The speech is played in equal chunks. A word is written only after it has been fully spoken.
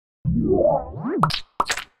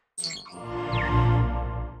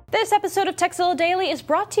This episode of Tekzilla Daily is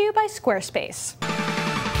brought to you by Squarespace.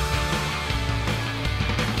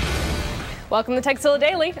 Welcome to Tekzilla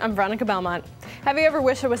Daily. I'm Veronica Belmont. Have you ever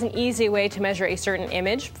wished there was an easy way to measure a certain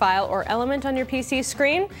image, file, or element on your PC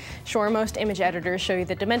screen? Sure, most image editors show you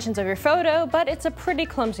the dimensions of your photo, but it's a pretty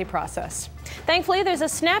clumsy process. Thankfully, there's a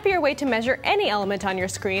snappier way to measure any element on your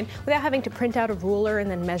screen without having to print out a ruler and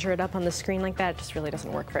then measure it up on the screen like that. It just really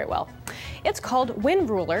doesn't work very well. It's called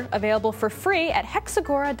WinRuler, available for free at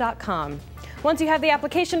hexagora.com. Once you have the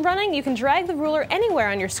application running, you can drag the ruler anywhere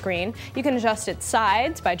on your screen. You can adjust its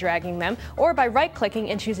sides by dragging them, or by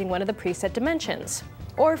right-clicking and choosing one of the preset dimensions.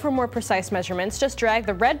 Or for more precise measurements, just drag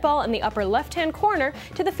the red ball in the upper left-hand corner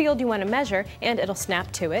to the field you want to measure, and it'll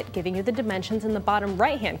snap to it, giving you the dimensions in the bottom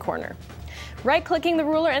right-hand corner. Right-clicking the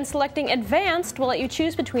ruler and selecting Advanced will let you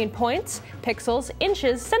choose between points, pixels,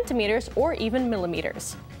 inches, centimeters, or even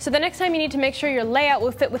millimeters. So the next time you need to make sure your layout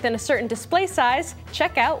will fit within a certain display size,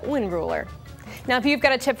 check out WinRuler. Now, if you've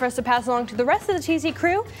got a tip for us to pass along to the rest of the TZ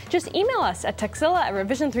crew, just email us at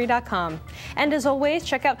tekzilla@revision3.com. And as always,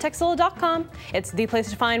 check out tekzilla.com. It's the place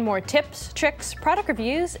to find more tips, tricks, product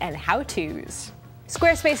reviews, and how-tos.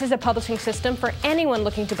 Squarespace is a publishing system for anyone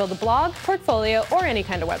looking to build a blog, portfolio, or any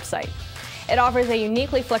kind of website. It offers a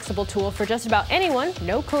uniquely flexible tool for just about anyone,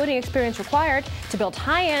 no coding experience required, to build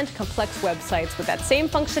high-end, complex websites with that same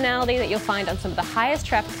functionality that you'll find on some of the highest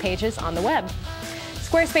traffic pages on the web.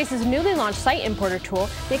 Squarespace's newly launched site importer tool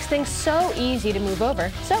makes things so easy to move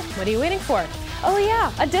over. So, what are you waiting for? Oh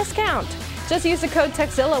yeah, a discount! Just use the code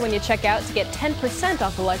Tekzilla when you check out to get 10%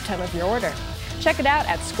 off the lifetime of your order. Check it out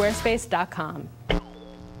at squarespace.com.